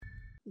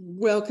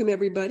Welcome,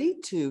 everybody,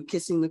 to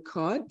Kissing the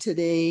Cod.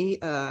 Today,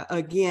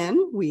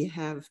 again, we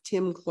have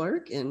Tim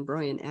Clark and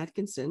Bryan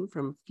Atkinson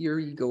from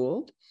Fury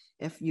Gold,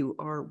 Fury,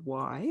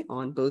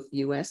 on both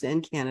US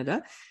and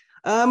Canada.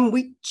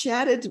 We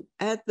chatted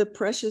at the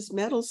Precious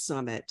Metals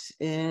Summit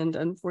and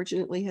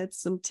unfortunately had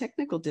some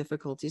technical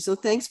difficulties. So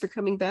thanks for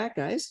coming back,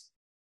 guys.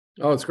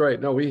 Oh, it's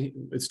great. No,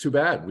 it's too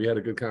bad. We had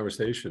a good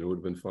conversation. It would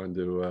have been fun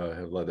to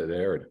have let it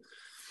aired.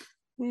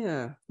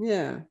 Yeah.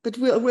 But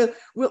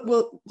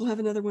we'll have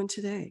another one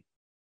today.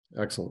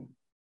 Excellent.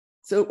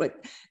 So,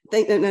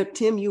 now,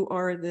 Tim, you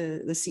are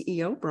the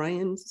CEO,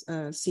 Bryan's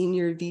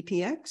senior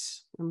VPX.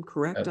 I'm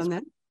correct on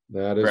that?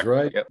 That is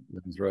right. Yep.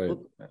 That is right.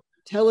 Well,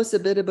 tell us a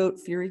bit about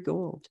Fury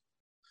Gold.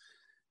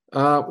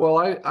 Well,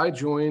 I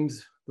joined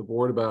the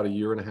board about a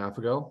year and a half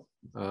ago.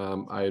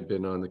 I had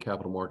been on the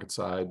capital market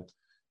side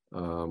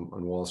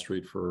on Wall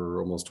Street for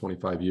almost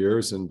 25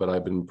 years, but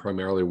I've been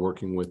primarily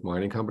working with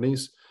mining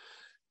companies.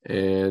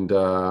 And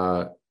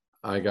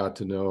I got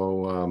to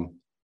know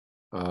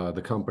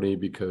the company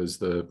because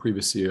the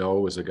previous CEO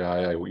was a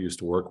guy I used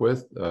to work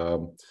with.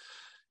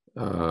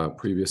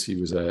 Previous, he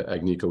was at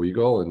Agnico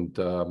Eagle,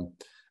 and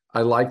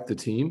I liked the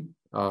team.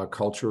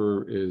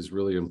 Culture is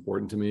really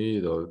important to me.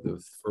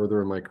 The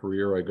further in my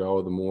career I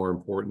go, the more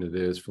important it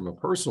is from a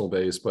personal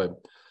base, but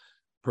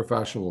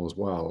professional as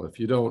well. If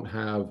you don't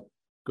have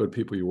good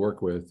people you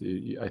work with,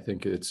 I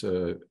think it's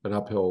an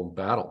uphill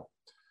battle.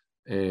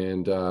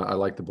 And I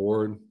like the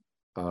board.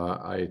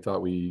 I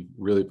thought we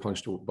really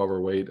punched above our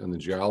weight on the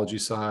geology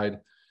side.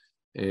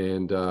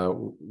 And,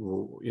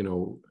 you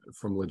know,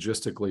 from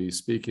logistically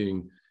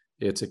speaking,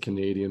 it's a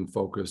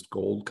Canadian-focused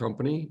gold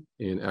company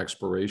in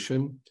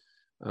exploration.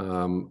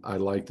 I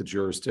like the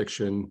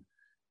jurisdiction.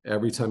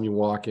 Every time you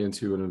walk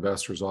into an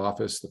investor's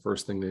office, the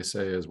first thing they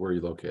say is, where are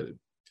you located?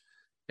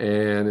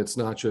 And it's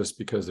not just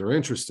because they're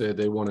interested.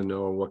 They want to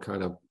know what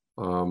kind of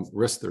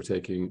risk they're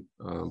taking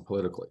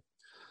politically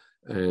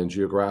and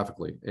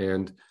geographically.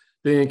 And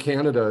being in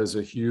Canada is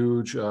a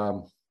huge,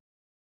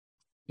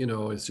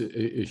 it's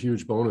a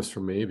huge bonus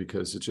for me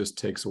because it just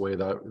takes away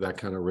that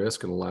kind of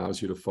risk and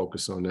allows you to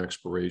focus on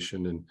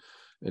exploration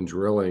and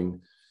drilling.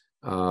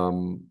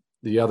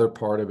 The other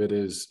part of it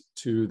is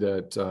too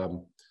that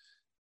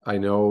I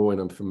know and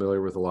I'm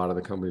familiar with a lot of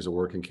the companies that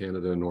work in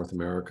Canada and North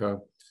America.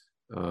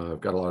 I've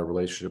got a lot of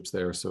relationships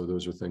there, so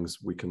those are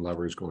things we can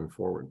leverage going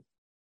forward.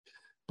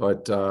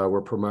 But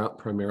we're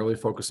primarily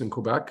focused in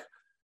Quebec.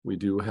 We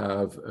do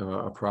have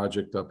a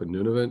project up in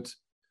Nunavut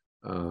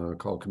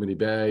called Committee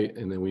Bay,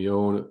 and then we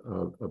own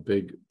a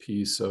big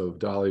piece of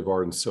Dolly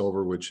Varden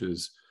Silver, which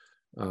is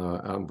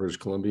out in British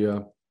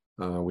Columbia.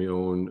 We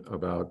own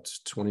about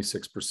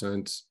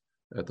 26%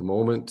 at the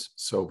moment.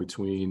 So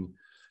between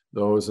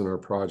those and our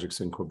projects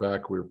in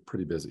Quebec, we're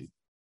pretty busy.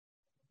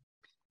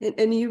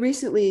 And you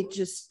recently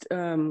just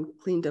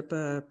cleaned up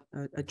a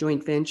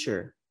joint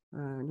venture. You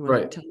want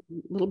right. to tell a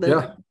little bit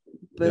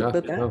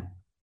about that?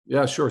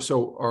 Yeah, sure.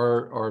 So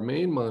our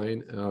main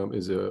mine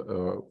is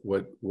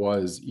what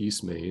was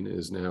East Main,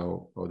 is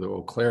now the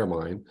Eau Claire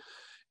mine.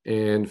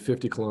 And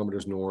 50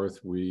 kilometers north,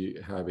 we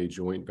have a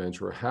joint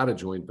venture, or had a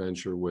joint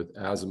venture with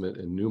Azimut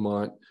and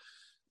Newmont.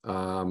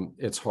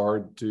 It's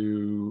hard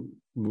to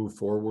move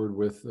forward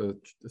with a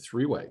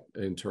three-way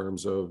in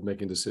terms of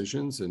making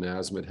decisions, and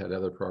Azimut had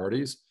other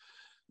priorities.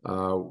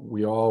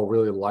 We all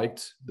really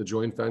liked the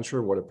joint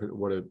venture,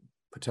 what it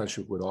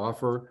potentially would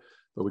offer,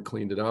 but we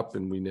cleaned it up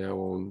and we now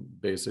own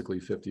basically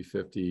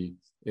 50-50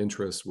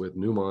 interests with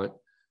Newmont.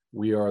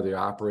 We are the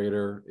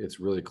operator. It's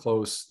really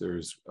close.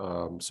 There's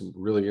some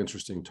really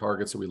interesting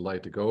targets that we'd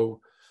like to go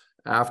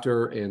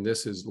after, and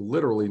this is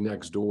literally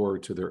next door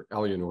to their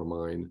Eleanor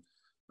mine,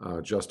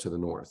 just to the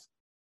north.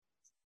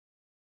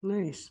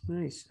 Nice.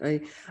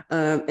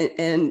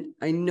 And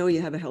I know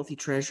you have a healthy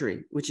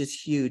treasury, which is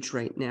huge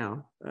right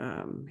now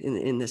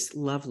in this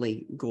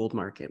lovely gold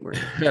market.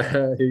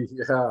 Yeah,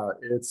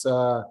 it's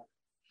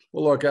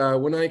well, look,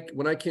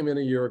 when I came in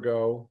a year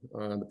ago,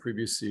 the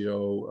previous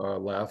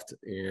CEO left,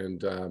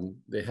 and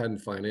they hadn't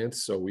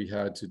financed, so we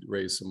had to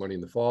raise some money in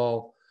the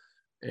fall,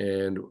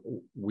 and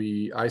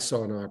I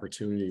saw an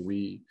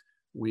opportunity.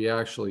 We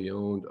actually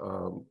owned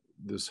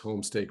this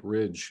Homestake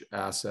Ridge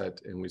asset,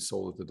 and we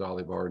sold it to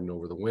Dolly Varden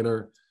over the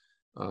winter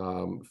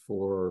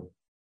for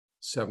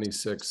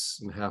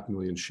 76.5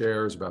 million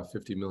shares, about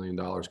 $50 million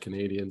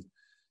Canadian.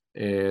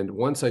 And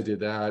once I did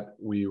that,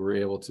 we were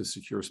able to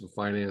secure some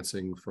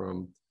financing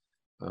from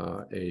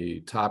a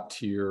top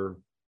tier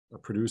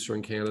producer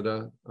in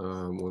Canada,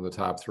 one of the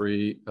top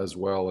three, as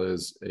well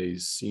as a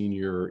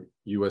senior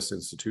U.S.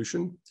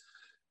 institution.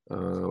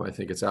 I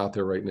think it's out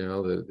there right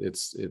now that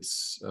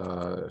it's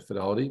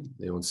Fidelity.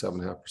 They own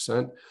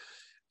 7.5%.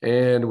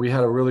 And we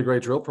had a really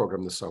great drill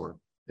program this summer.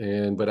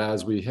 But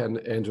as we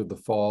had entered the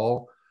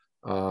fall,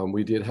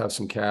 we did have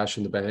some cash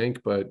in the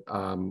bank, but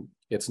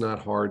it's not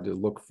hard to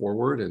look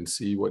forward and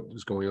see what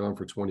is going on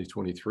for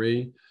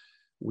 2023.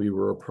 We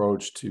were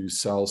approached to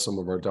sell some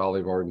of our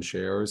Dolly Varden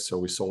shares, so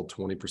we sold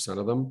 20%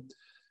 of them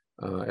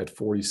at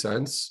 40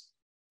 cents.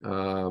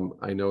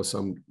 I know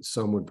some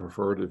would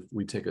prefer to,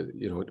 we take a,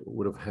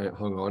 would have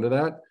hung on to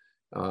that.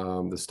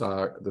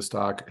 The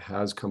stock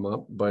has come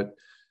up, but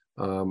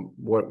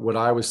what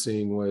I was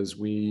seeing was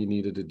we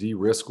needed to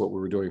de-risk what we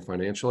were doing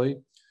financially.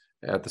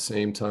 At the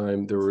same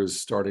time, there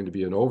was starting to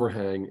be an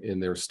overhang in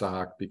their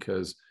stock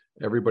because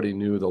everybody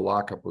knew the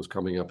lockup was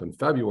coming up in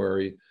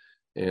February,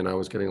 and I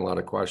was getting a lot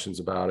of questions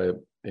about it.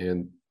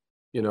 And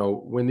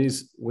when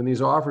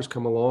these offers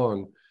come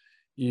along,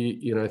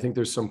 I think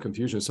there's some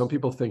confusion. Some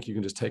people think you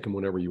can just take them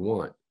whenever you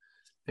want,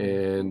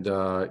 and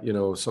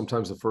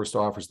sometimes the first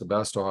offer is the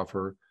best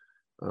offer.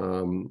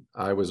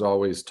 I was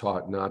always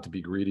taught not to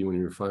be greedy when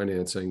you're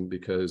financing,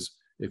 because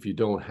if you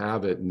don't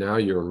have it, now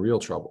you're in real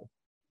trouble.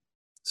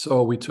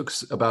 So we took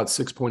about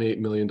 $6.8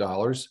 million.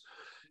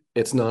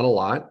 It's not a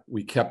lot.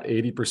 We kept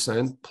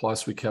 80%,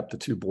 plus we kept the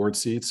 2 board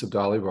seats of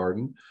Dolly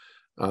Varden.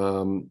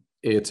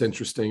 It's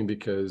interesting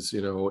because,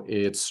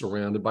 it's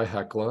surrounded by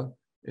Hecla,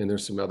 and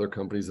there's some other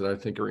companies that I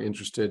think are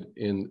interested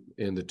in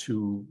the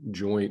 2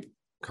 joint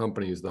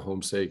companies, the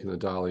Homestake and the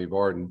Dolly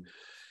Varden.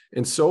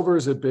 And silver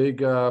is a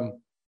big,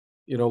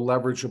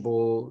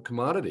 leverageable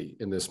commodity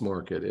in this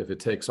market. If it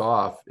takes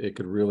off, it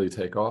could really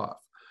take off.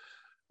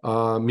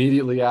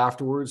 Immediately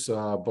afterwards,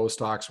 both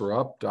stocks were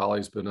up.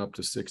 Dolly's been up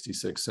to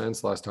 66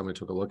 cents last time I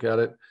took a look at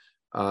it.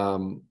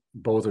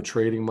 Both are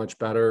trading much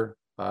better.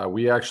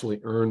 We actually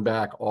earned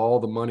back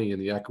all the money in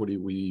the equity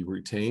we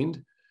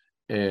retained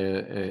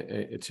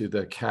and to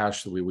the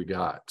cash that we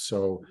got.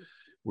 So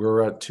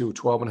we're at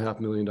 $12.5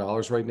 million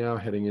right now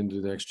heading into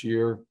the next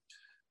year.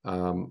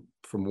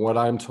 From what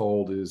I'm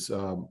told is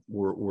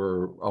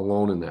we're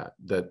alone in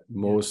that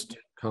most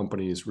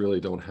companies really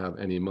don't have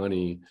any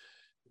money.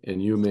 And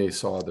you may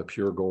saw the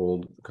Pure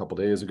Gold a couple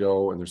of days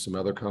ago, and there's some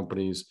other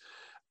companies.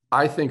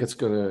 I think it's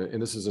going to,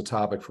 and this is a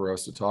topic for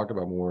us to talk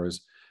about more,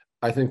 is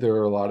I think there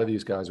are a lot of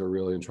these guys who are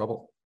really in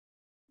trouble.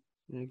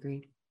 I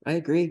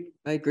agree.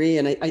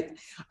 And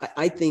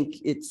I think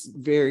it's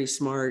very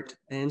smart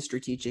and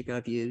strategic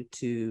of you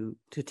to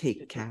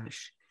take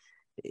cash.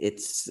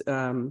 It's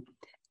and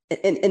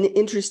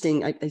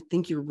interesting. I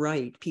think you're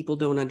right. People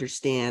don't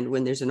understand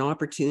when there's an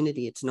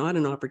opportunity. It's not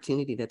an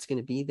opportunity that's going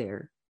to be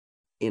there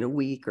in a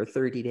week or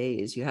 30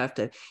 days. You have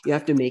to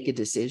make a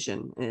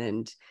decision,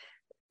 and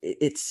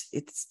it's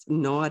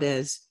not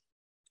an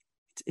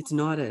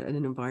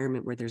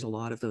environment where there's a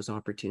lot of those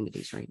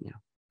opportunities right now.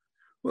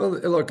 Well,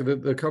 look,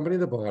 the company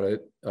that bought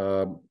it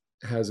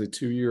has a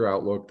 2-year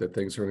outlook that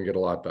things are going to get a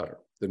lot better.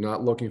 They're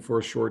not looking for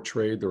a short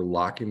trade. They're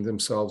locking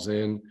themselves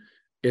in.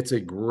 It's a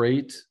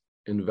great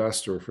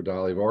investor for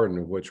Dolly Varden,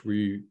 of which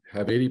we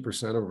have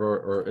 80% of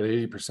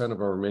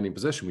our remaining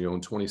position. We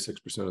own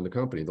 26% of the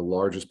company, the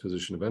largest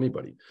position of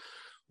anybody.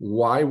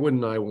 Why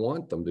wouldn't I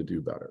want them to do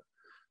better?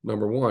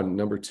 Number one.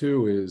 Number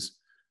two is,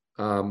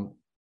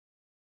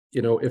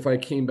 if I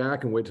came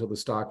back and wait till the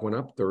stock went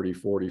up 30,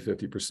 40,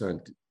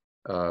 50%,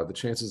 the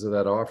chances of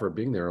that offer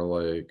being there are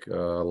like a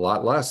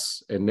lot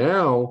less. And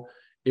now,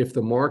 if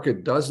the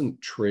market doesn't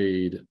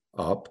trade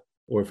up,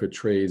 or if it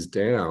trades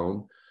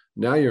down,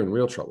 now you're in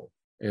real trouble.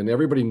 And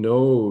everybody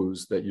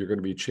knows that you're going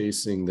to be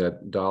chasing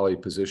that Dolly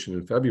position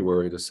in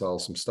February to sell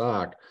some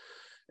stock.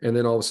 And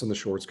then all of a sudden the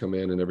shorts come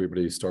in and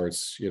everybody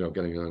starts,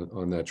 getting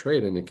on that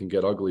trade, and it can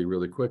get ugly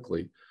really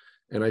quickly.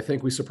 And I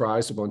think we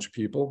surprised a bunch of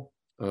people.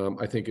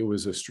 I think it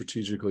was a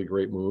strategically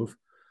great move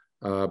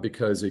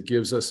because it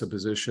gives us a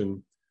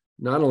position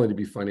not only to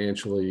be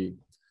financially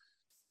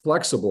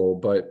flexible,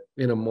 but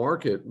in a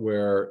market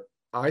where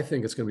I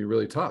think it's going to be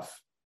really tough.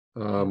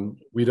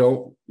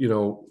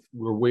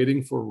 We're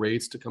waiting for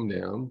rates to come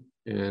down,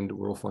 and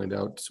we'll find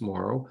out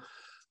tomorrow.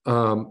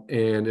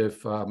 And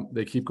if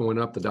they keep going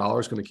up, the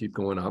dollar is going to keep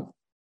going up.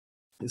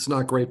 It's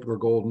not great for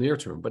gold near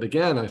term. But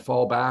again, I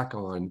fall back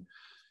on,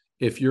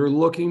 if you're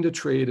looking to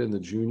trade in the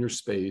junior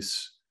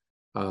space,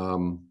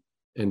 and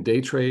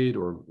day trade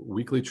or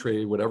weekly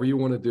trade, whatever you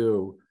want to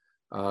do,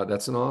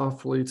 that's an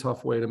awfully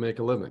tough way to make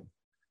a living.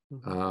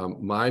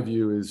 My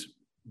view is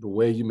the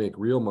way you make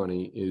real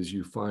money is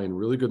you find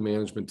really good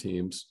management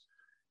teams,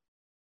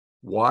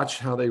 watch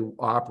how they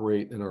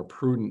operate and are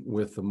prudent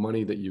with the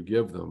money that you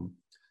give them,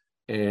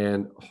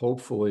 and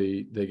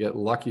hopefully they get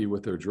lucky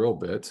with their drill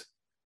bit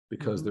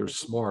because they're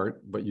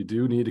smart, but you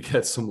do need to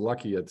get some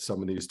lucky at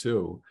some of these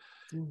too.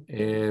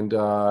 And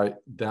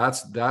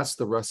that's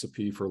the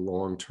recipe for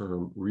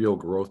long-term real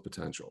growth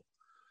potential.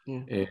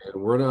 And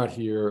we're not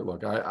here.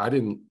 Look, I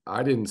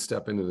didn't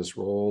step into this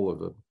role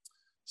of a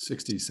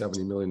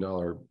 $60-70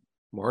 million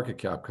market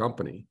cap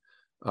company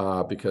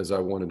because I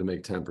wanted to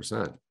make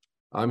 10%.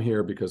 I'm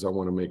here because I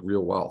want to make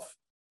real wealth,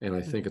 and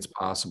I think it's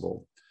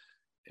possible.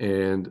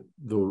 And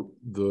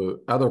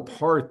the other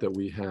part that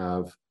we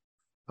have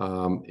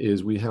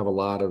is we have a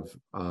lot of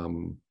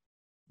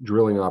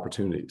drilling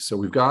opportunities. So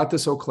we've got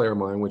this Eau Claire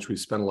mine, which we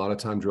spent a lot of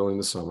time drilling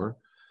this summer,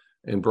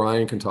 and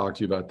Bryan can talk to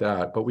you about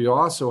that. But we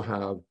also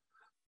have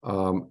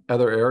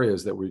other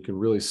areas that we can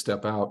really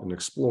step out and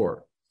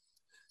explore.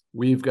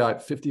 We've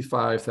got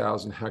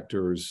 55,000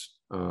 hectares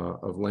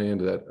of land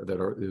that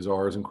is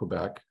ours in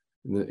Quebec.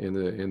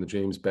 in the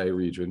James Bay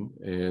region,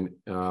 and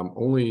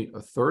only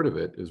a third of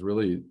it is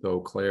really the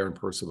Eau Claire and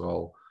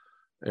Percival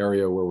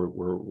area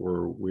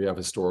where we have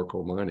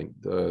historical mining.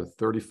 The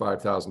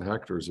 35,000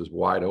 hectares is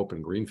wide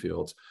open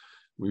greenfields.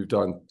 We've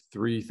done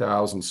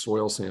 3,000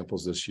 soil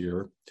samples this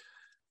year,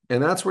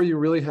 and that's where you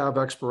really have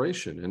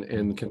exploration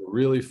and can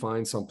really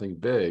find something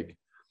big.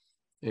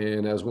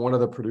 And as one of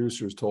the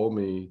producers told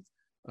me,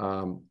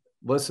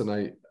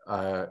 listen,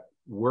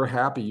 we're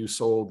happy you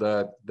sold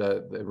that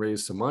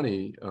raised some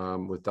money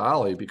with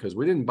Dolly, because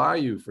we didn't buy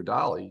you for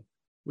Dolly.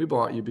 We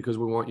bought you because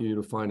we want you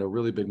to find a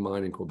really big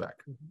mine in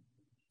Quebec. Mm-hmm.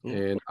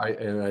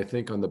 And I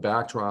think on the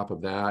backdrop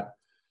of that,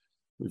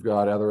 we've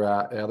got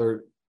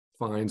other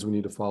finds we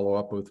need to follow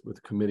up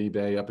with Committee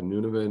Bay up in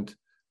Nunavut.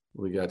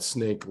 We got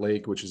Snake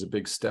Lake, which is a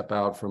big step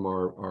out from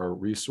our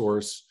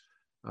resource.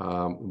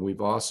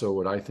 We've also,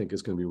 what I think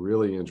is going to be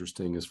really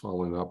interesting is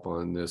following up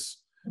on this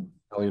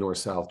Eleanor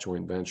South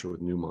joint venture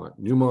with Newmont.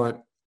 Newmont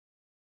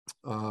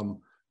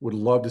would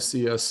love to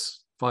see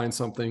us find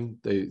something.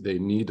 They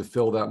need to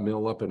fill that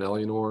mill up in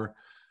Eleanor.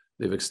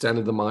 They've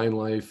extended the mine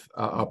life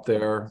up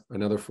there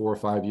another 4 or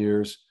 5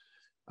 years.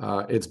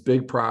 It's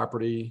big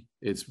property.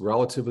 It's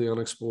relatively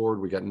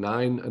unexplored. We got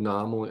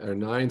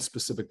 9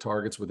 specific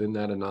targets within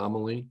that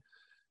anomaly.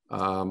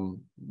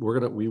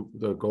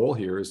 The goal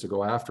here is to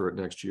go after it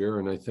next year,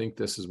 and I think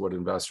this is what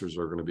investors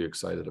are going to be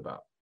excited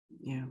about.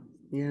 Yeah,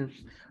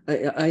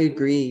 I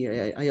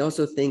agree. I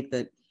also think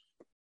that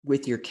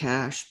with your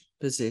cash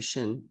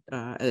position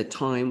at a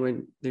time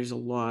when there's a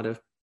lot of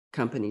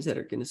companies that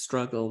are going to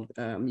struggle,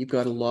 you've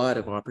got a lot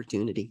of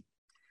opportunity.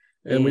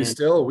 And we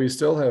still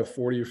have $40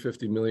 or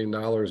 $50 million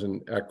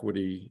in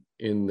equity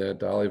in that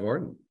Dolly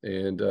Varden.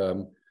 And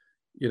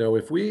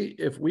if we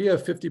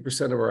have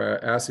 50% of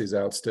our assays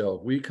out still,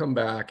 if we come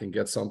back and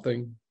get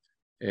something,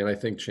 and I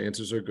think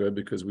chances are good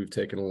because we've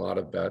taken a lot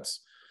of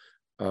bets.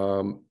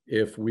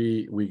 If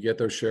we get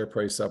their share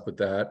price up with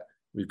that,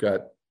 we've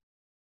got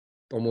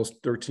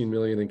almost 13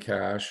 million in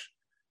cash.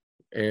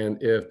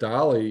 And if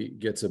Dolly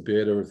gets a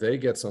bid, or if they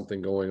get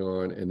something going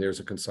on and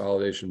there's a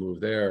consolidation move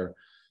there,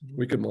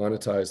 we could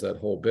monetize that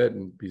whole bit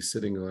and be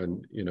sitting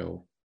on,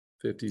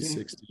 50,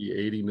 60,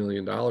 80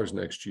 million dollars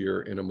next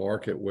year in a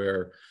market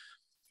where,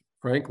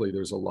 frankly,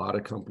 there's a lot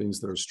of companies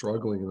that are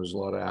struggling, and there's a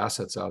lot of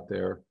assets out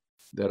there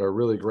that are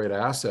really great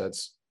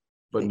assets,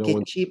 but no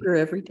one cheaper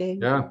every day.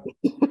 Yeah.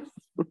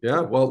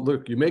 Yeah. Well,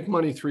 look, you make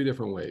money 3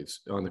 different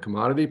ways: on the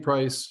commodity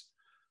price,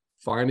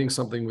 finding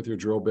something with your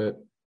drill bit,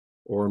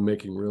 or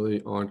making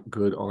really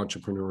good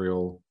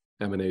entrepreneurial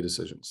M&A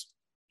decisions.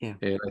 Yeah.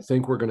 And I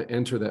think we're going to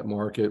enter that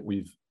market.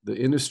 The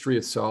industry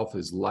itself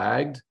has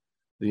lagged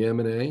the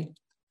M&A.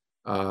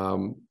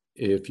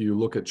 If you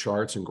look at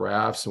charts and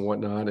graphs and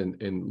whatnot,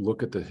 and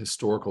look at the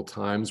historical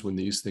times when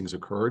these things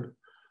occurred,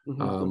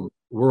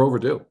 we're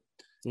overdue.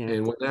 Yeah.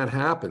 And when that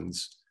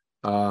happens,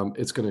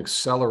 it's going to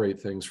accelerate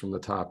things from the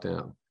top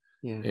down.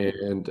 Yeah.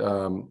 And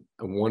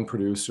one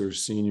producer,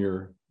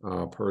 senior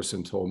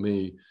person, told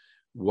me,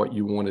 what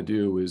you want to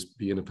do is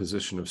be in a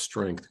position of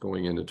strength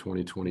going into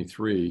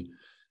 2023,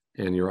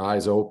 and your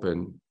eyes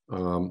open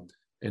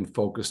and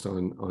focused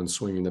on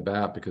swinging the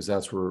bat, because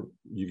that's where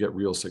you get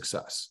real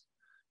success.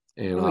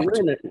 And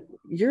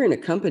you're in a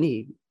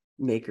company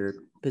maker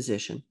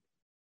position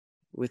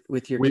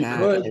with your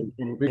cash.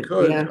 We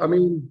could. Yeah. I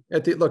mean,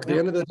 at the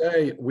end of the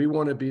day, we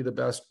want to be the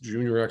best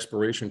junior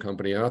exploration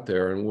company out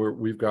there, and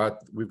we've got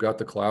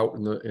the clout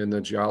and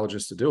the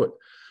geologists to do it.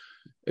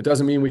 It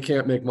doesn't mean we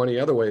can't make money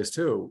other ways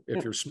too,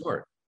 if you're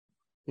smart.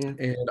 Yeah.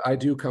 And I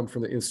do come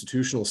from the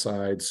institutional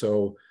side,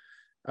 so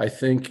I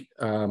think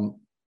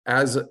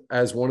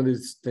as one of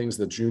these things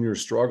that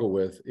juniors struggle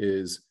with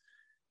is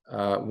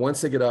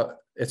once they get up,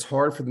 it's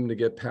hard for them to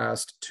get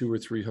past 200 or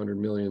 300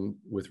 million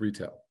with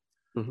retail.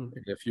 And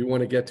if you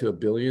want to get to $1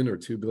 billion or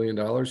 $2 billion,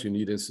 you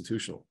need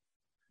institutional,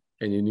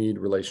 and you need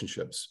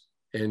relationships,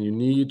 and you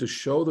need to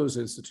show those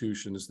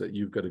institutions that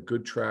you've got a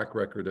good track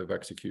record of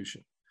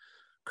execution.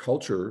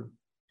 Culture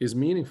is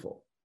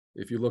meaningful.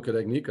 If you look at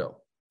Agnico,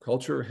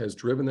 culture has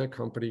driven that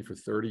company for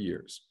 30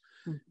 years.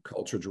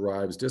 Culture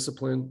drives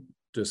discipline.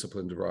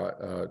 Discipline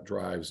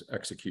drives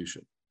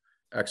execution.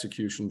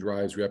 Execution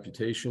drives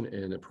reputation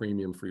and a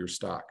premium for your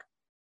stock.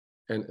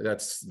 And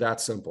that's that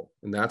simple.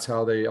 And that's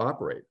how they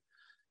operate.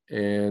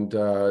 And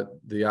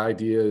the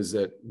idea is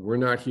that we're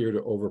not here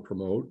to over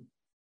promote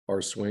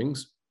our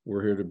swings.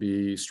 We're here to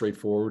be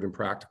straightforward and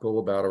practical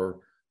about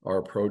our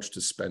approach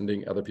to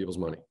spending other people's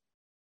money.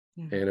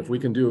 And if we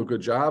can do a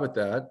good job at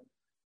that,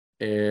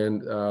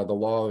 and the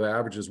law of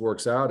averages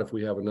works out, if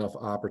we have enough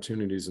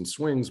opportunities and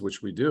swings,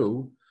 which we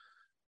do,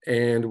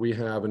 and we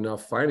have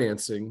enough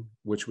financing,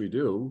 which we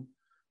do,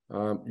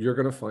 you're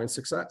going to find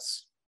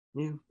success.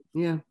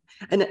 Yeah.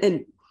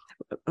 And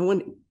I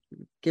want to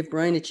give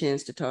Bryan a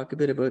chance to talk a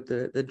bit about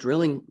the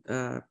drilling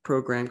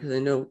program, because I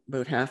know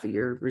about half of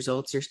your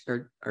results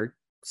are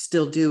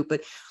still due.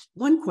 But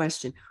one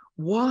question: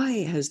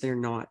 why has there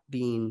not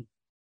been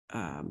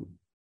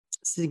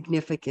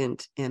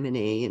significant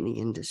M&A in the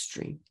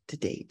industry to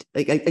date?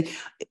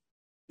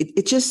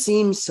 it just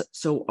seems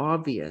so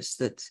obvious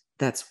that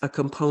that's a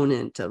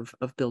component of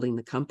building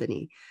the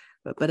company.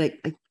 But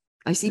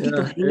I see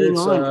people hanging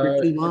on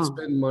for too long. It's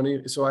been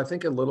money. So I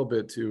think a little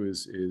bit too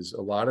is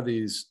a lot of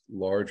these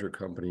larger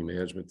company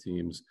management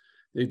teams,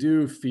 they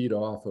do feed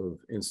off of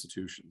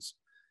institutions,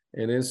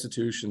 and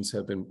institutions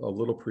have been a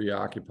little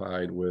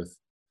preoccupied with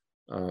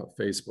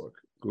Facebook,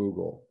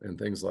 Google, and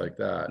things like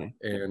that, Okay.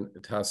 and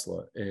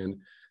Tesla, and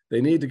they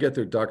need to get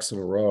their ducks in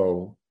a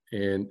row,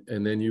 and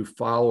then you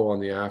follow on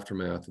the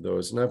aftermath of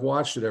those. And I've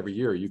watched it every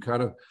year. You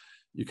kind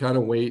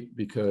of wait,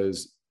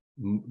 because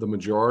the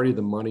majority of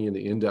the money in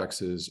the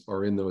indexes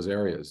are in those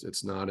areas.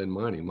 It's not in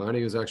mining.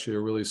 Mining is actually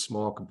a really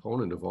small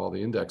component of all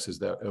the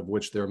indexes of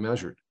which they're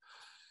measured.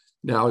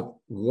 Now,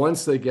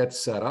 once they get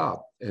set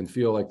up and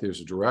feel like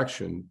there's a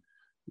direction,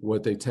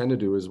 what they tend to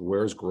do is,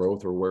 where's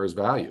growth or where's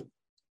value?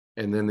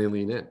 And then they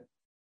lean in.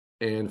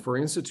 And for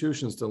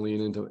institutions to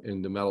lean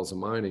into metals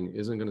and mining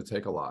isn't going to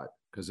take a lot,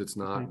 because it's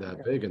not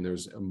that big, and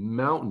there's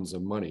mountains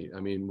of money. I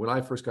mean, when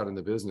I first got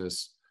into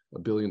business,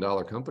 $1 billion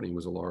company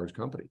was a large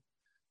company.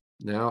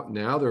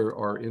 Now there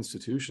are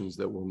institutions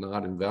that will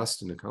not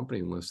invest in a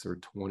company unless they're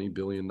 $20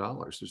 billion.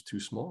 It's too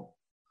small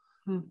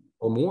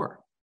or more.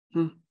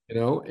 You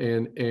know,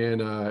 and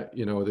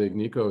you know, the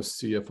Agnico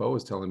CFO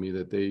is telling me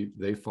that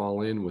they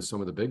fall in with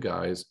some of the big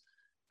guys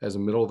as a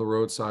middle of the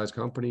road size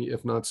company,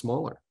 if not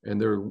smaller.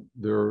 And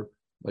they're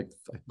like,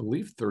 I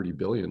believe 30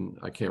 billion.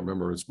 I can't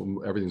remember.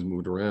 Everything's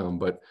moved around,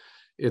 but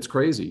it's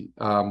crazy.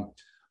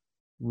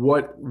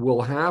 What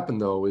will happen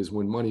though is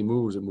when money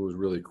moves, it moves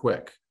really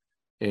quick.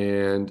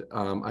 And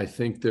I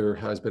think there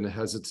has been a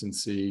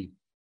hesitancy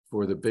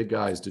for the big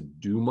guys to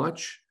do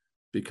much,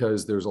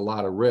 because there's a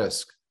lot of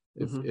risk.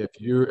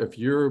 If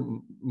you're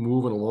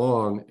moving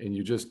along and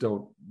you just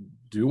don't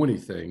do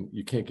anything,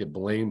 you can't get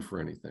blamed for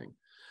anything.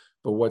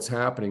 But what's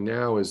happening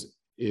now is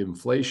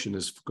inflation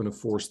is going to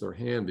force their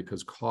hand,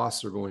 because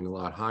costs are going a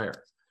lot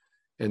higher,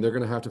 and they're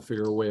going to have to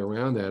figure a way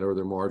around that, or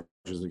their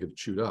margins are get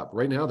chewed up.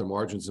 Right now, their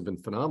margins have been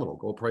phenomenal.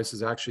 Gold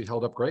prices actually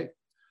held up great.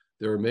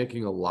 They're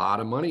making a lot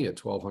of money at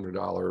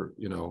 $1,200,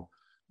 you know,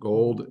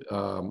 gold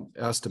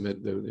estimate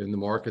in the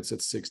markets at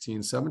 $1,600,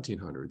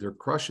 $1,700. They're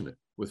crushing it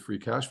with free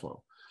cash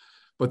flow,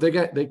 but they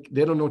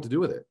don't know what to do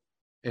with it.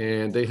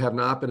 And they have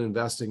not been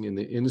investing in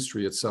the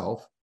industry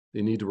itself.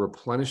 They need to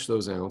replenish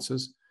those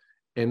ounces,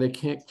 and they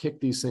can't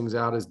kick these things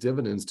out as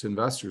dividends to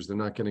investors. They're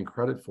not getting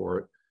credit for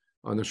it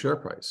on their share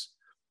price.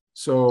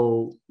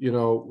 So, you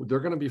know, they're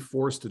going to be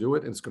forced to do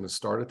it, and it's going to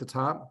start at the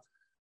top.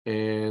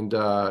 And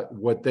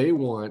what they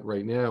want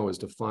right now is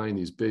to find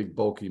these big,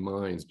 bulky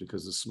mines,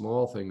 because the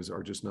small things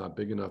are just not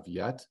big enough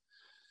yet.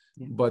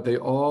 But they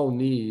all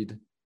need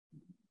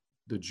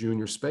the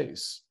junior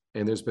space.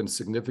 And there's been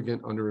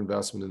significant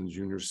underinvestment in the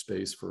junior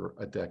space for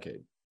a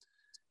decade.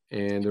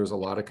 And there's a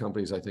lot of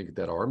companies, I think,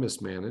 that are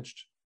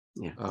mismanaged.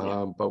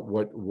 But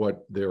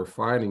what they're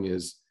finding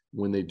is,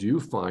 when they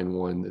do find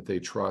one that they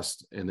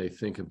trust and they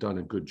think have done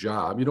a good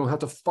job, you don't have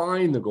to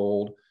find the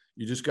gold.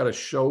 You just got to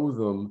show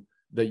them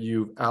that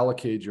you've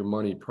allocated your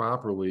money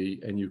properly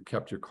and you've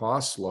kept your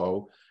costs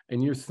low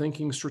and you're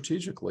thinking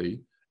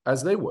strategically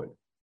as they would.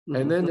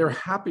 And then they're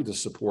happy to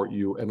support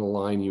you and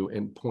align you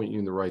and point you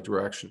in the right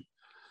direction.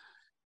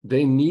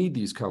 They need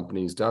these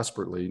companies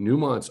desperately.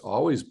 Newmont's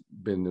always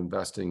been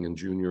investing in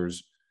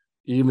juniors,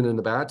 even in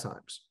the bad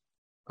times.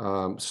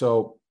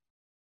 So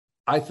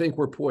I think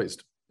we're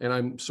poised. And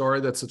I'm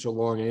sorry that's such a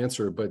long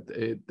answer, but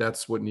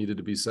that's what needed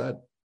to be said.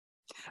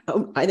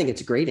 Oh, I think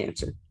it's a great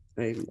answer.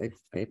 I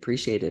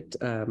appreciate it.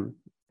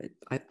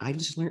 I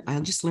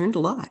just learned a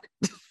lot.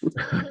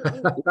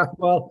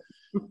 Well,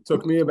 it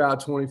took me about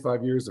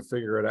 25 years to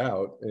figure it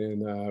out,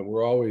 and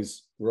we're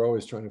always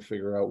trying to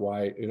figure out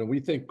why. You know,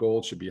 we think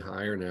gold should be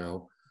higher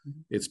now.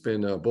 It's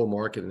been a bull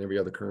market in every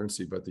other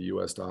currency but the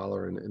U.S.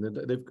 dollar, and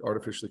they've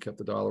artificially kept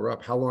the dollar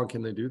up. How long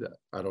can they do that?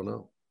 I don't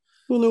know.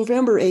 Well,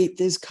 November 8th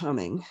is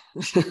coming.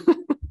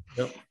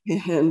 Yep.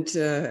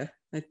 And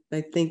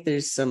I think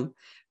there's some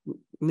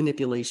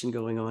manipulation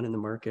going on in the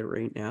market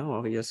right now,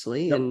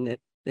 obviously. Yep. And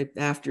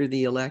after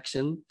the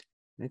election,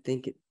 I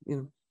think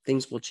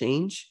things will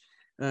change.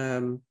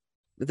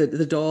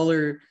 The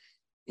dollar,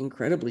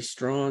 incredibly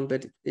strong,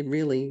 but it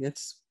really,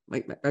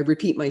 I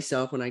repeat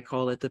myself when I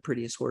call it the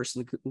prettiest horse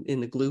in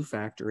the glue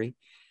factory.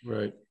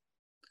 Right.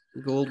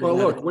 Gold. Well,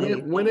 look,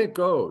 when it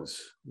goes,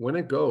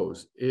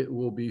 it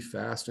will be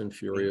fast and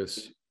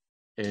furious,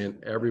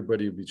 and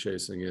everybody will be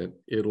chasing it.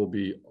 It'll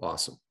be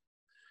awesome.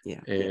 Yeah.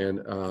 And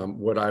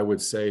what I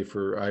would say,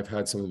 I've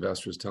had some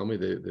investors tell me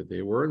that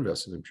they were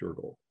invested in pure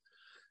gold,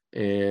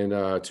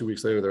 and 2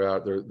 weeks later they're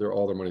out. They're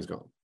all their money's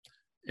gone.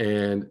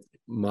 And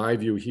my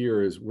view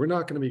here is we're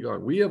not going to be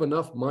gone. We have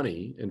enough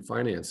money in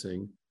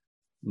financing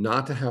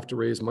not to have to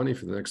raise money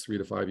for the next 3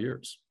 to 5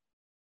 years.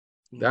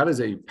 Yeah. That is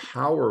a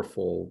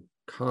powerful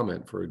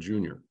comment for a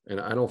junior, and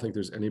I don't think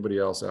there's anybody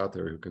else out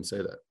there who can say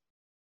that.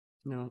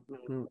 No,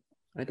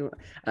 I don't.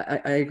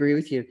 I agree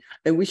with you.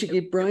 And we should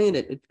give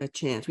Bryan a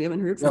chance. We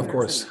haven't heard from him. Of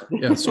course.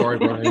 Yeah, sorry,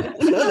 Bryan.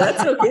 No,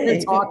 that's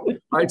okay.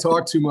 I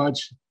talk too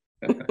much.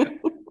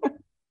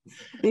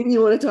 Maybe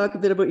you want to talk a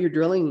bit about your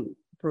drilling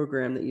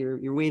program that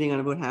you're waiting on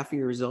about half of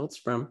your results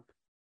from.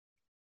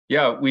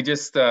 Yeah, we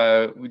just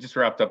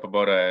wrapped up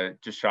about a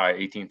just shy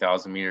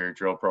 18,000 meter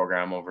drill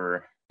program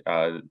over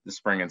the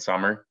spring and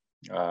summer.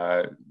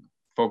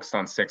 Focused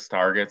on 6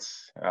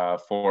 targets,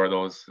 4 of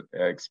those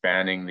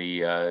expanding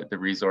the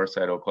resource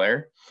at Eau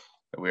Claire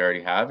that we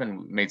already have,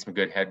 and made some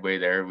good headway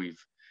there.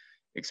 We've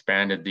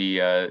expanded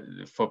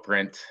the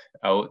footprint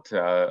out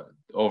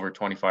over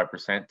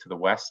 25% to the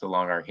west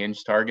along our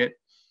hinge target.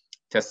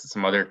 Tested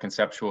some other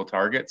conceptual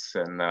targets,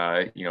 and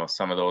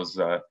some of those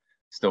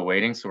still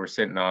waiting. So we're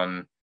sitting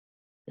on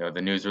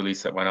the news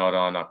release that went out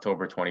on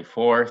October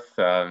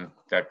 24th.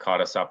 That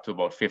caught us up to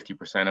about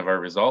 50% of our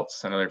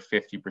results. Another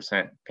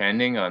 50%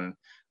 pending on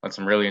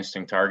some really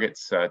interesting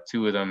targets.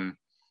 2 of them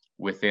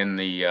within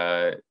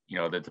the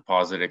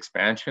deposit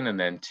expansion, and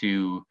then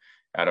 2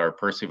 at our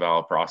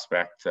Percival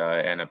prospect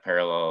and a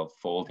parallel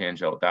fold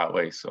hinge out that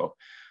way. So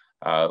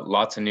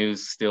lots of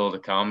news still to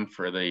come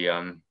for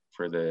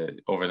over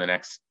the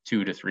next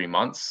 2 to 3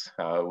 months,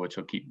 which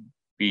will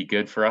be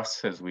good for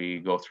us as we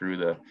go through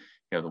the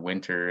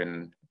winter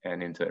and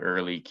into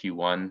early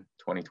Q1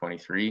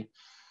 2023.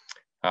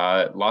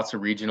 Lots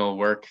of regional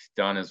work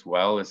done as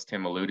well, as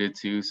Tim alluded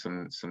to,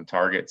 some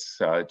targets,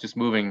 just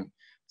moving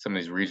some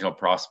of these regional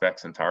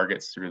prospects and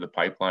targets through the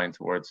pipeline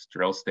towards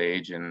drill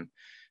stage, and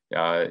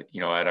at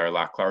our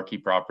La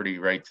Clarke property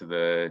right to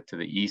the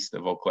east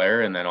of Eau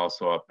Claire, and then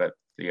also up at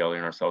the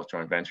Éléonore South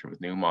joint venture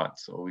with Newmont.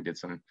 So we did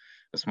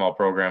a small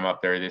program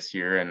up there this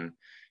year, and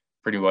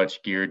pretty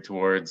much geared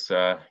towards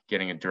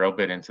getting a drill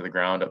bit into the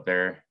ground up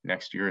there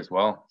next year as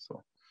well.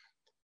 So,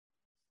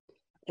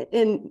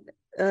 and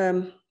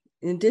in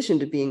addition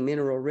to being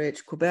mineral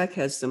rich, Quebec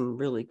has some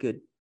really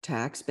good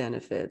tax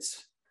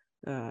benefits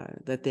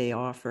that they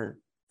offer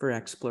for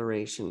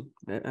exploration.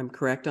 I'm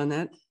correct on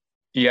that?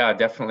 Yeah,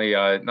 definitely.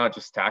 Not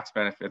just tax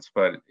benefits,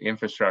 but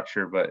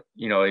infrastructure. But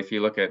if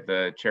you look at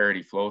the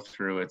charity flow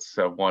through, it's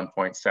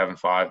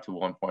 1.75 to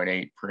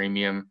 1.8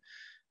 premium.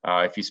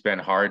 If you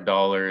spend hard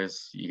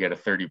dollars, you get a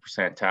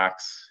 30%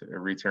 tax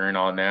return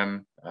on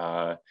them.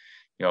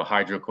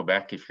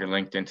 Hydro-Quebec, if you're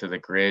linked into the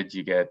grid,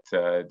 you get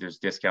there's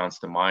discounts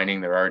to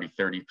mining. They're already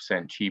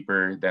 30%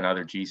 cheaper than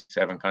other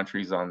G7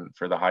 countries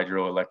for the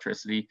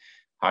hydroelectricity.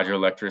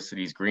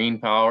 Hydroelectricity is green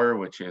power,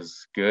 which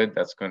is good.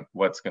 That's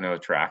what's going to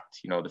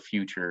attract the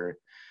future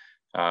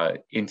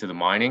into the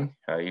mining.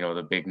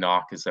 The big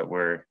knock is that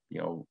we're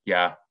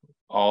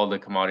all the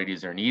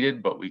commodities are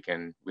needed, but we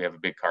have a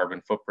big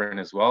carbon footprint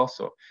as well.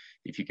 So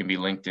if you can be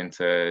linked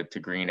into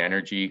green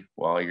energy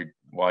while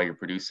you're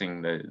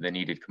producing the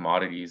needed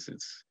commodities,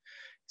 it's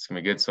gonna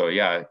be good. So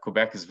yeah,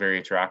 Quebec is very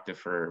attractive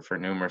for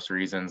numerous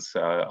reasons,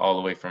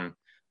 all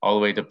the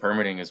way to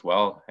permitting as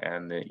well,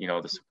 and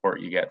the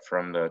support you get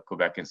from the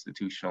Quebec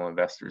institutional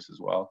investors as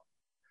well.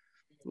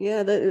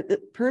 Yeah, the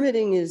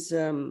permitting is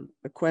a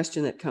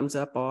question that comes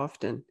up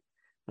often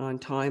on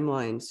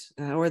timelines.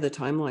 How are the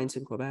timelines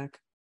in Quebec?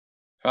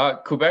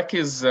 Quebec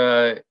is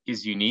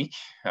unique,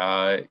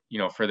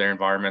 for their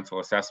environmental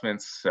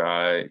assessments.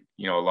 A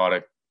lot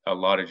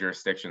of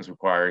jurisdictions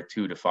require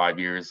 2 to 5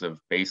 years of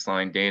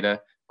baseline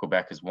data.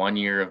 Quebec is 1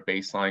 year of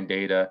baseline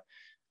data.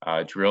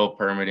 Drill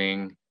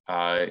permitting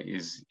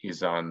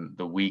is on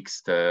the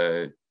weeks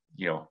to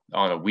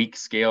on a week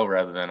scale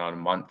rather than on a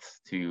month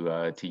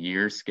to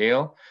year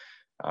scale.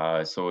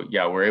 So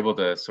yeah, we're able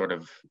to sort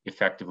of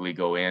effectively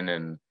go in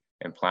and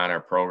plan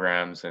our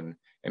programs and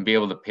be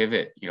able to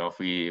pivot. If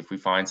we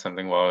find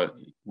something while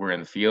we're in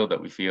the field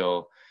that we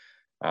feel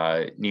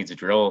needs a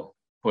drill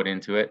put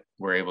into it,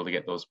 we're able to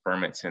get those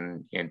permits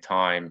in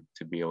time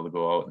to be able to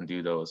go out and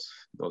do those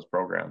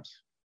programs.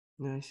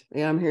 Nice.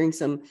 Yeah, I'm hearing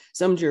some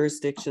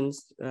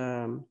jurisdictions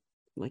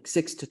like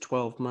 6 to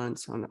 12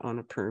 months on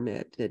a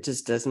permit. It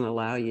just doesn't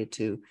allow you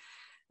to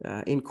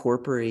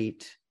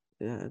incorporate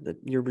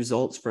your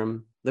results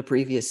from the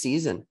previous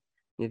season.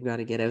 You've got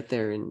to get out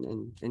there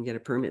and get a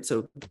permit.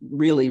 So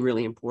really,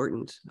 really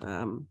important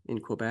in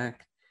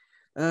Quebec.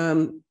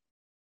 I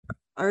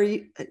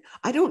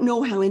don't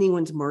know how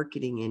anyone's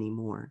marketing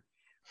anymore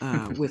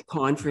with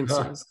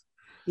conferences.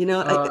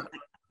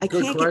 I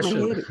can't get my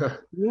head.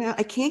 Yeah,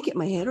 I can't get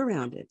my head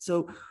around it.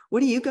 So what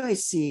do you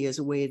guys see as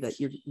a way that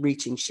you're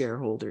reaching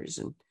shareholders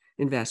and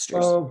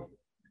investors?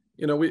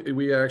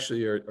 We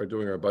actually are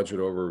doing our budget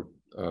over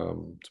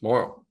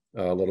tomorrow,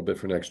 a little bit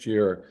for next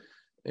year.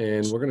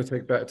 And we're going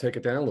to take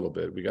it down a little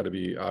bit. We got to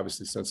be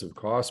obviously sensitive to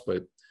cost,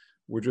 but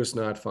we're just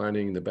not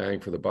finding the bang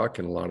for the buck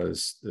in a lot of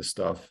this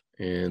stuff.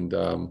 And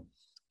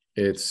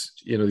it's,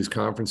 these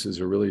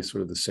conferences are really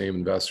sort of the same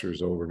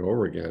investors over and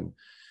over again.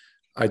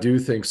 I do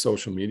think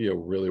social media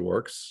really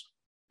works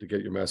to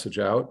get your message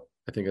out.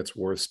 I think it's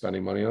worth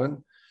spending money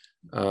on.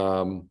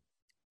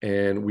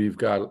 And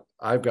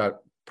I've got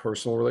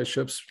personal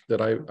relationships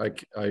that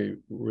I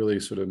really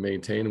sort of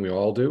maintain, and we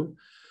all do.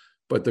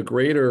 But the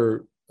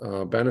greater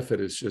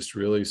benefit is just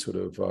really sort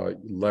of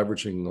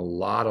leveraging a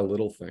lot of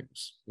little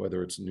things,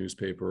 whether it's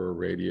newspaper or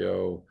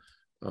radio,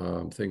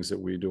 things that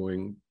we're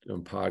doing,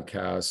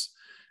 podcasts,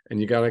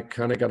 and you got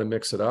to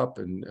mix it up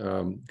and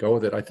go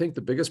with it. I think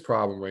the biggest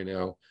problem right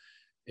now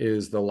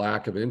is the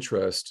lack of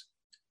interest.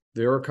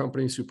 There are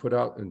companies who put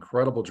out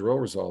incredible drill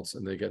results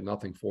and they get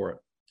nothing for it.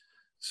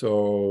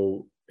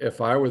 So if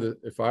I were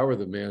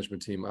the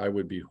management team, I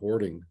would be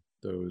hoarding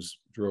those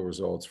drill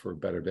results for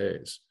better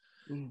days,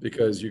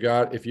 because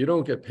if you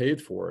don't get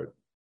paid for it,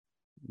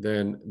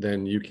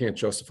 then you can't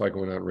justify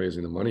going out and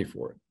raising the money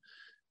for it.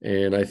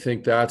 And I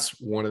think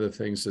that's one of the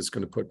things that's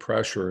going to put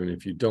pressure. And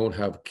if you don't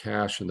have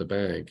cash in the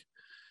bank,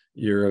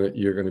 you're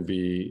going to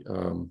be,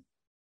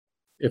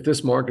 if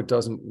this market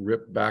doesn't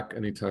rip back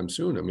anytime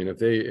soon. I mean, if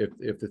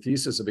the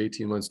thesis of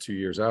 18 months, 2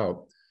 years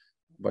out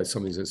by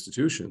some of these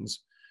institutions,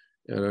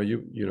 you're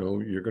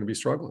going to be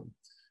struggling.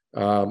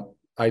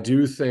 I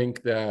do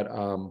think that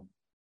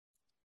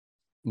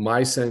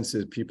my sense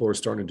is people are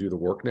starting to do the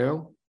work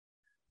now.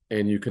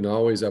 And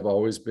I've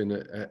always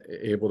been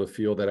able to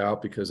feel that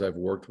out, because I've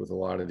worked with a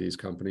lot of these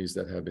companies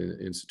that have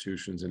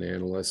institutions and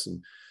analysts,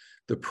 and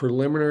the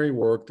preliminary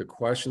work, the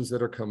questions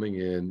that are coming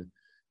in,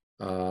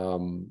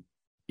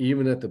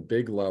 even at the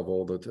big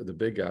level, the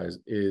big guys,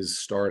 is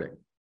starting.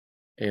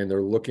 And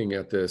they're looking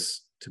at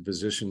this to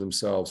position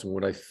themselves. And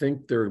what I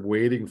think they're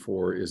waiting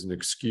for is an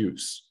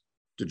excuse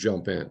to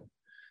jump in.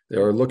 They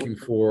are looking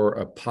for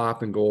a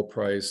pop in gold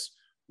price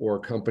or a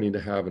company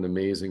to have an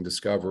amazing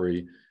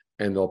discovery,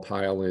 and they'll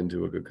pile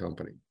into a good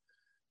company.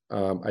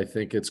 I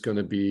think it's going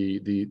to be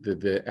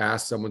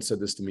someone said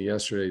this to me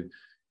yesterday,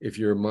 if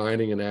you're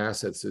mining an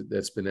asset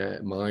that's been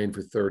mined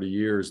for 30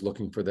 years,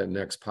 looking for that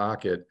next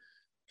pocket,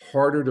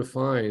 harder to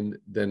find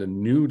than a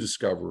new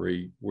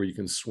discovery where you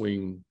can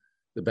swing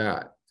the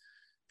bat.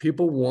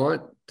 People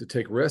want to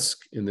take risk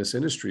in this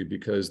industry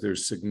because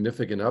there's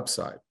significant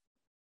upside.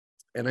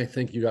 And I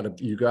think you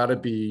got to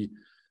be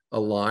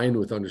aligned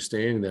with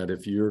understanding that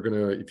if you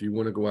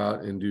want to go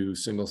out and do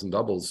singles and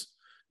doubles,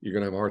 you're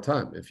going to have a hard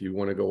time. If you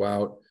want to go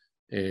out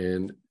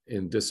and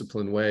in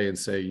disciplined way and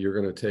say you're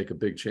going to take a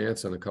big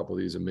chance on a couple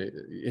of these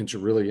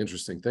really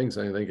interesting things,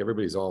 I think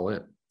everybody's all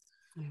in.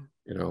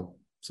 Yeah.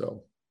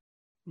 So.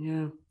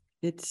 Yeah,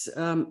 it's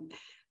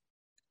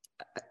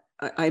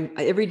I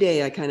every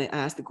day I kind of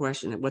ask the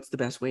question, what's the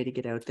best way to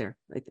get out there?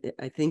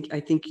 I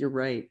think you're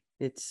right.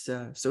 It's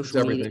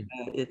social media.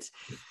 It's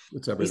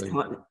everything.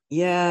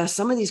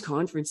 Some of these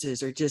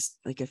conferences are just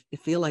like, I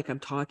feel like I'm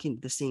talking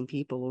to the same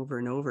people over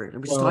and over. And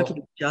we're just talking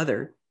to each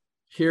other.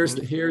 Here's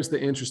the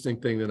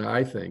interesting thing that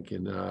I think,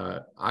 and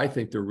I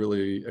think they're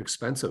really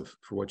expensive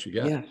for what you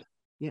get.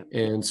 Yeah.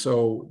 And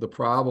so the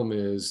problem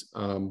is,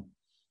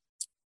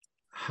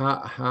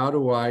 how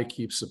do I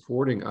keep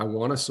supporting? I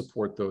want to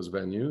support those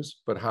venues,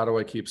 but how do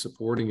I keep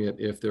supporting it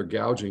if they're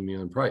gouging me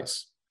on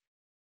price?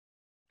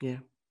 Yeah.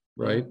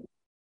 Right.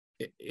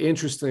 Yeah.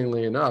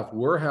 Interestingly enough,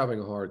 we're having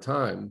a hard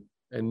time,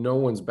 and no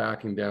one's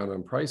backing down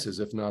on prices.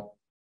 If not,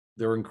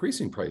 they're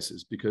increasing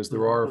prices, because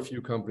there are a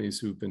few companies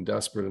who've been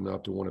desperate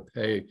enough to want to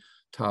pay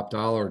top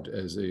dollar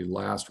as a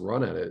last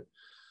run at it.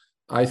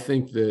 I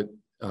think that,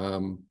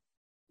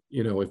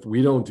 if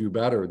we don't do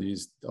better,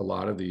 a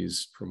lot of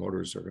these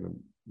promoters are going to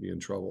be in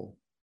trouble.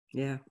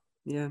 Yeah.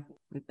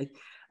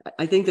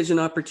 I think there's an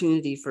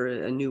opportunity for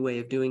a new way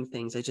of doing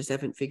things. I just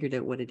haven't figured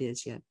out what it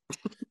is yet.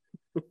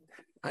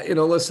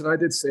 Listen, I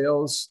did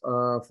sales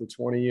for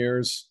 20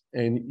 years,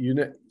 and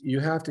you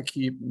have to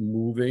keep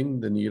moving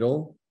the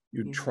needle.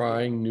 You're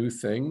trying new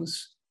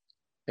things,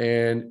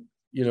 and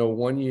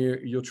 1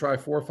 year you'll try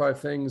 4 or 5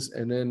 things,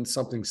 and then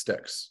something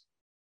sticks,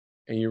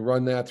 and you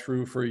run that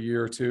through for a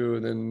year or two,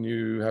 and then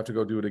you have to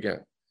go do it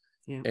again.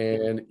 Yeah.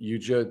 And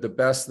the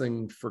best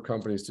thing for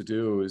companies to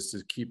do is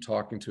to keep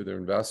talking to their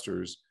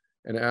investors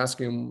and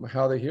asking them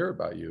how they hear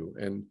about you.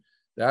 And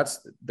that's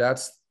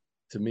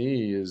to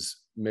me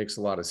makes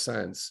a lot of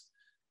sense.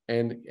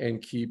 And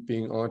keep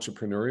being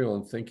entrepreneurial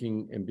and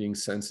thinking and being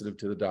sensitive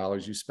to the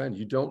dollars you spend.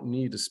 You don't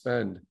need to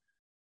spend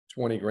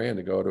 20 grand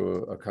to go to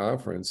a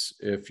conference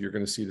if you're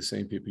going to see the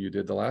same people you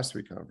did the last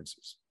 3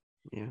 conferences.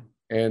 Yeah.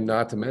 And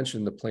not to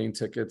mention the plane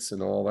tickets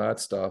and all that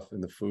stuff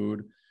and the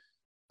food.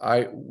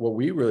 What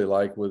we really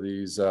like were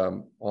these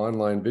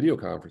online video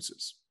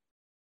conferences.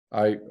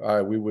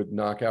 We would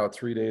knock out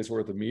 3 days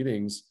worth of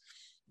meetings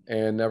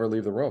and never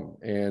leave the room.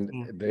 And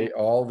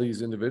all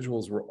these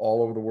individuals were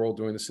all over the world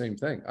doing the same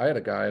thing. I had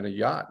a guy in a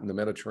yacht in the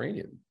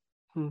Mediterranean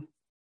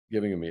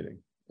giving a meeting,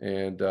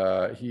 and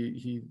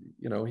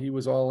he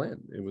was all in.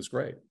 It was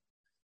great.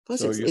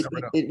 Plus,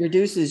 it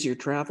reduces your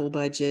travel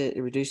budget.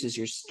 It reduces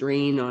your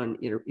strain on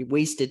your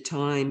wasted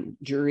time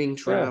during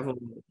travel.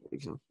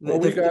 Yeah. Well,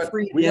 the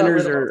free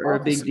dinners are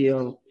a big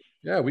deal.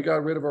 Yeah, we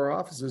got rid of our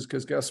offices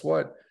because guess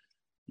what?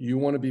 You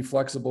want to be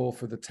flexible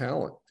for the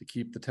talent, to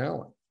keep the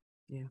talent.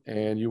 Yeah.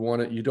 And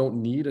you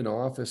don't need an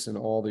office and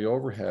all the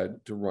overhead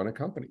to run a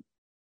company.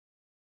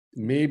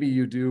 Maybe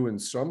you do in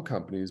some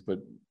companies, but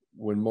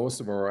when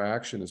most of our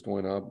action is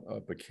going up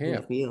a camp,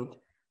 in the field.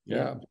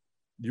 Yeah.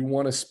 You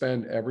want to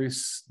spend every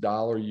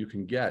dollar you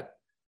can get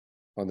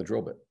on the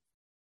drill bit.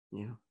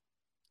 Yeah.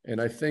 And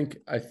I think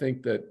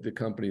that the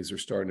companies are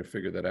starting to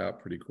figure that out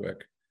pretty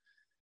quick.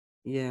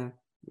 Yeah.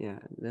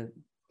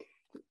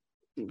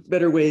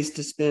 better ways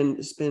to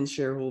spend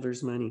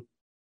shareholders' money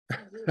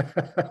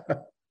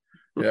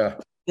Yeah.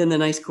 than the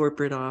nice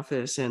corporate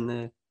office and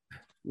the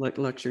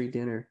luxury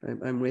dinner.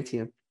 I'm with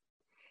you.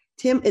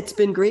 Tim, it's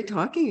been great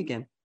talking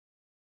again.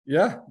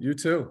 Yeah, you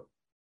too.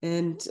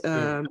 And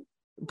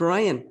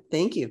Bryan,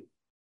 thank you.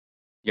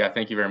 Yeah,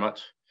 thank you very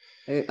much.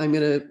 I'm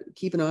going to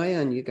keep an eye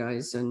on you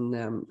guys, and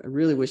I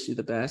really wish you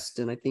the best.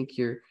 And I think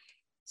you're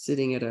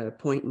sitting at a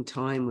point in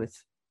time with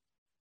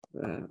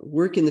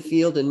work in the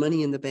field and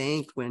money in the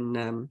bank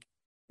when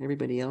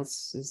everybody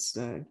else is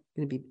going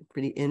to be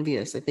pretty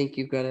envious. I think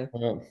you've got a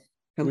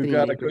company. We've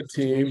got a good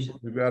team.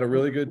 We've got a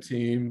really good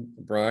team.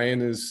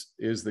 Bryan is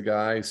the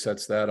guy who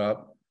sets that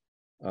up.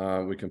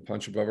 We can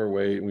punch above our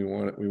weight. We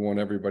want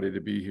everybody to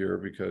be here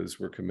because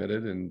we're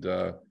committed, and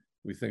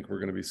we think we're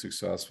going to be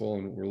successful,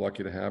 and we're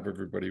lucky to have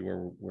everybody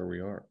where we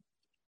are.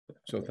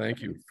 So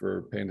thank you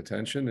for paying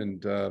attention,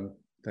 and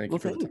thank you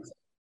for the time.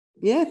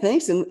 Yeah,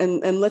 thanks.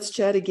 And let's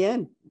chat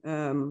again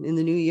in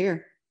the new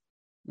year.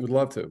 We'd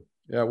love to.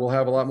 Yeah, we'll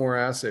have a lot more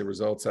assay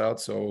results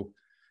out. So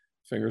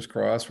fingers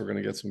crossed, we're going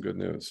to get some good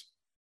news.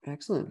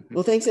 Excellent.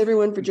 Well, thanks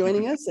everyone for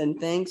joining us. And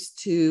thanks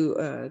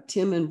to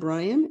Tim and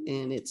Bryan,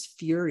 and it's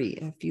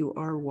Fury,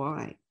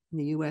 F-U-R-Y, in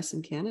the US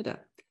and Canada.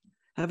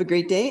 Have a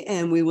great day,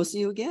 and we will see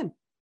you again.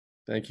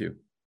 Thank you.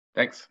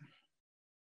 Thanks.